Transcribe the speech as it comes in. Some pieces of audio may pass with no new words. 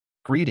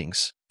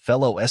Greetings,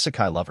 fellow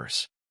Isekai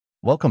lovers.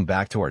 Welcome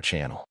back to our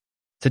channel.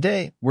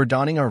 Today, we're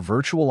donning our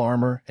virtual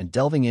armor and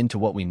delving into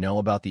what we know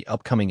about the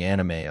upcoming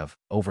anime of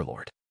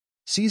Overlord.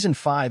 Season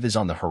 5 is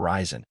on the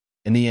horizon,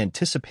 and the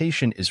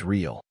anticipation is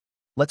real.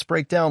 Let's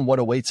break down what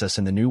awaits us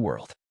in the new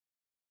world.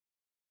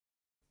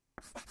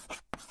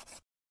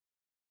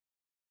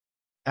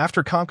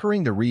 After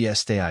conquering the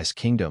Re-Estei's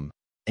kingdom,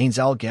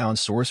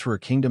 Ainzalgaon's Sorcerer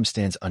Kingdom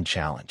stands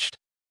unchallenged.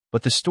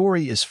 But the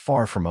story is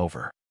far from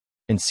over.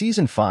 In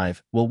Season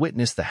 5, we'll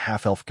witness the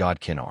half-elf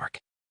godkin arc.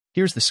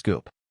 Here's the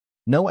scoop.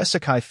 No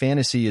Isekai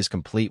fantasy is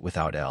complete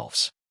without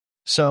elves.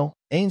 So,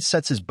 Ainz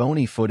sets his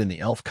bony foot in the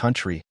elf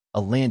country,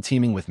 a land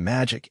teeming with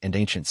magic and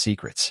ancient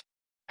secrets.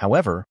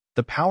 However,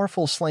 the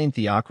powerful Slain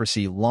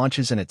Theocracy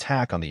launches an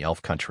attack on the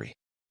elf country.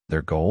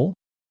 Their goal?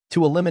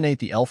 To eliminate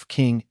the elf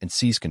king and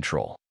seize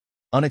control.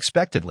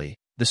 Unexpectedly,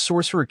 the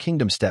Sorcerer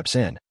Kingdom steps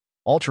in,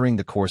 altering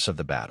the course of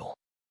the battle.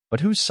 But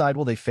whose side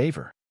will they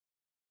favor?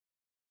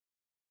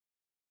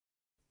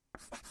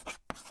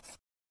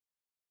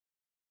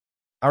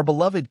 Our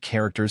beloved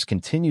characters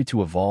continue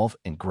to evolve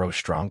and grow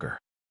stronger.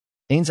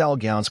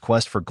 Ainzalgaon's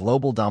quest for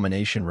global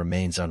domination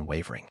remains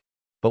unwavering.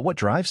 But what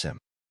drives him?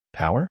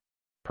 Power?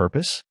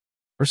 Purpose?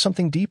 Or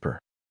something deeper?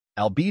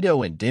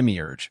 Albedo and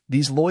Demiurge,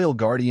 these loyal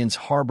guardians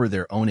harbor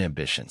their own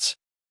ambitions.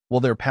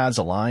 Will their paths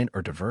align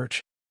or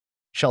diverge?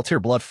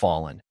 Shaltir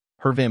Bloodfallen,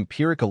 her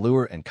vampiric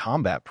allure and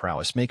combat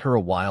prowess make her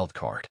a wild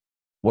card.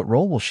 What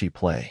role will she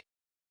play?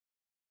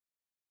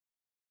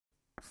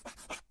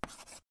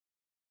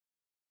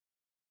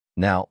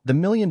 Now, the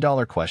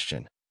million-dollar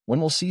question, when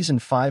will Season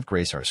 5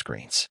 grace our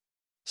screens?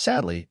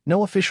 Sadly,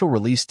 no official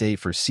release date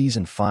for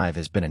Season 5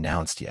 has been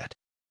announced yet.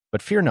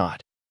 But fear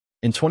not.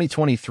 In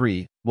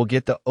 2023, we'll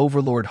get the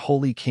Overlord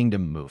Holy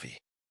Kingdom movie.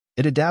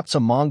 It adapts a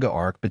manga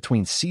arc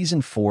between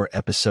Season 4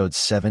 Episodes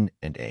 7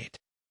 and 8.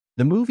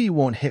 The movie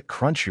won't hit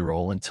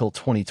Crunchyroll until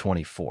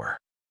 2024.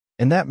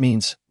 And that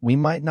means we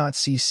might not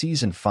see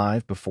Season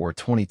 5 before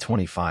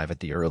 2025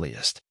 at the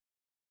earliest.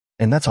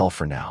 And that's all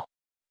for now.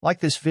 Like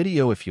this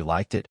video if you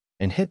liked it,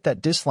 and hit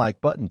that dislike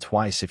button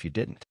twice if you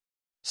didn't.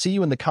 See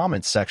you in the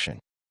comments section.